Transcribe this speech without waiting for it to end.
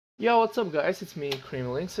Yo, what's up guys, it's me,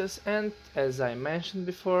 noices, and as I mentioned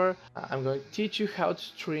before, I'm going to teach you how to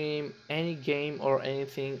stream any game or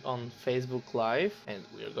anything on Facebook Live, and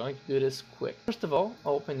we're going to do this quick. First of all,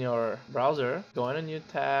 open your browser, go in a new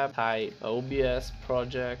tab, type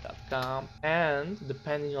obsproject.com, and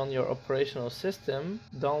depending on your operational system,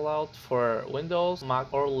 download for Windows,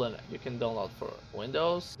 Mac or Linux. You can download for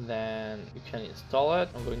Windows, then you can install it.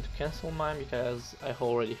 I'm going to cancel mine because I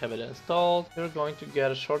already have it installed. You're going to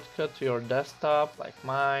get a shortcut to your desktop like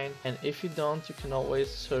mine, and if you don't, you can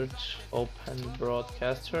always search Open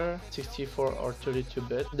Broadcaster 64 or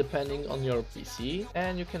 32-bit depending on your PC,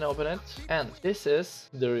 and you can open it. And this is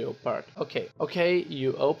the real part. Okay,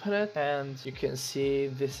 you open it and you can see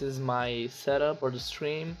this is my setup for the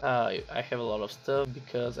stream. I have a lot of stuff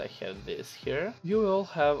because I have this here. You will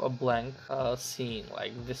have a blank scene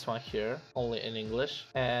like this one here, only in English,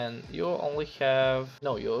 and you'll have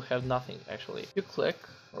nothing actually. You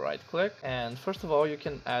right click, and first of all you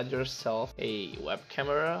can add yourself a web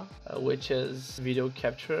camera, which is video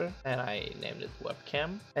capture, and I named it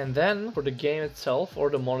webcam. And then for the game itself or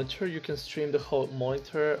the monitor, you can stream the whole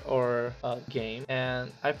monitor or game, and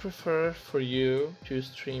I prefer for you to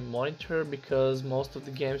stream monitor because most of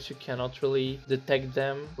the games you cannot really detect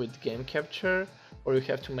them with game capture, or you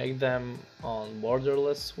have to make them on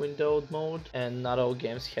borderless windowed mode, and not all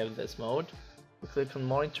games have this mode. You click on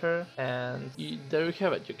monitor, and there you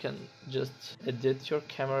have it. You can just edit your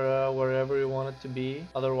camera wherever you want it to be,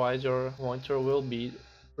 otherwise your monitor will be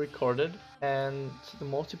recorded. And the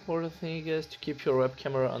most important thing is to keep your web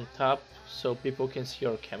camera on top so people can see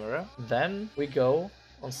your camera. Then we go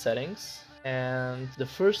on settings, and the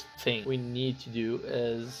first thing we need to do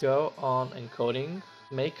is go on encoding.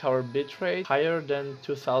 Make our bitrate higher than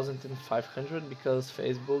 2500 because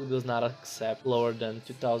Facebook does not accept lower than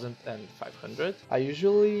 2500. I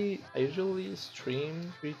usually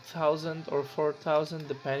stream 3000 or 4000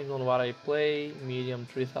 depending on what I play, medium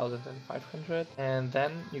 3500, and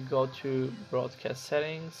then you go to broadcast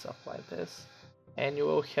settings, apply this, and you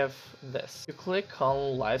will have this. You click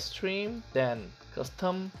on live stream, then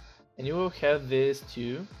custom, and you will have these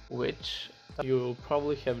two, which you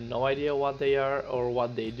probably have no idea what they are or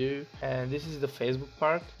what they do. And this is the Facebook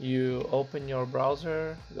part. You open your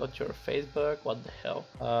browser, go to your Facebook, what the hell,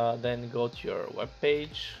 then go to your web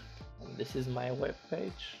page, and this is my web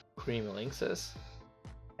page, noices,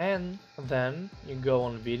 and then you go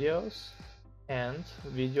on videos and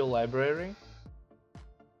video library,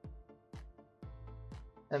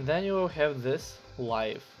 and then you will have this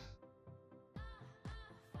live.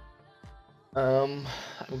 I'm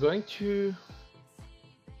going to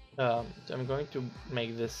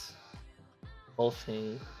make this whole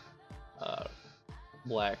thing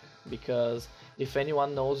black, because if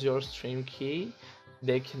anyone knows your stream key,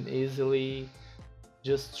 they can easily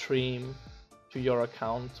just stream to your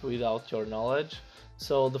account without your knowledge.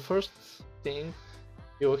 So the first thing,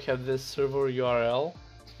 you will have this server URL.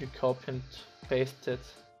 You copy and paste it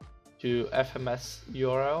to FMS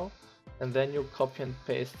URL, and then you copy and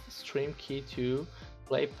paste stream key to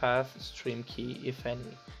play path stream key, if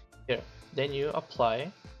any. Here, then you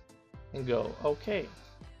apply and go OK,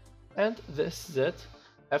 and this is it.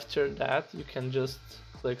 After that, you can just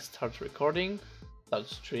click start recording, start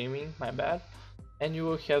streaming, my bad, and you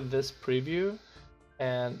will have this preview.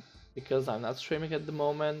 And because I'm not streaming at the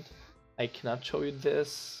moment, I cannot show you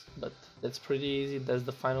this, but that's pretty easy. That's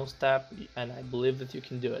the final step, and I believe that you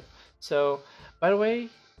can do it. So, by the way,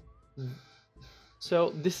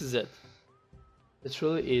 so this is it. It's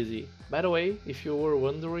really easy. By the way, if you were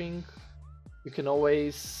wondering, you can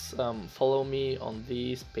always follow me on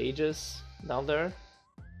these pages down there.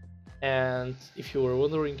 And if you were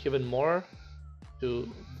wondering even more, to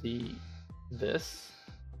this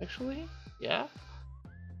actually, yeah,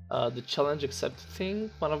 the challenge accepted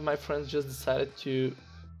thing. One of my friends just decided to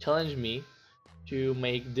challenge me to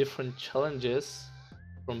make different challenges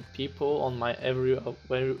from people on my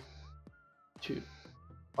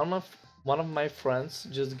One of my friends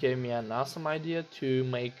just gave me an awesome idea to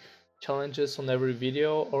make challenges on every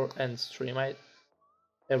video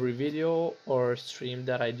every video or stream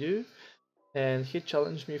that I do, and he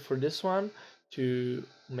challenged me for this one to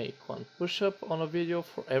make one push-up on a video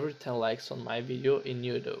for every 10 likes on my video in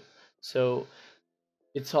YouTube. So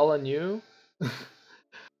it's all on you.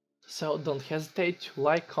 So don't hesitate to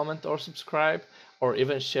like, comment or subscribe, or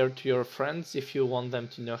even share to your friends if you want them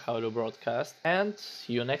to know how to broadcast. And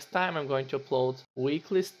see you next time. I'm going to upload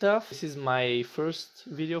weekly stuff. This is my first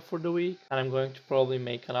video for the week, and I'm going to probably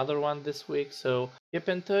make another one this week. So keep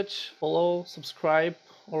in touch, follow, subscribe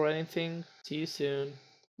or anything. See you soon.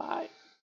 Bye.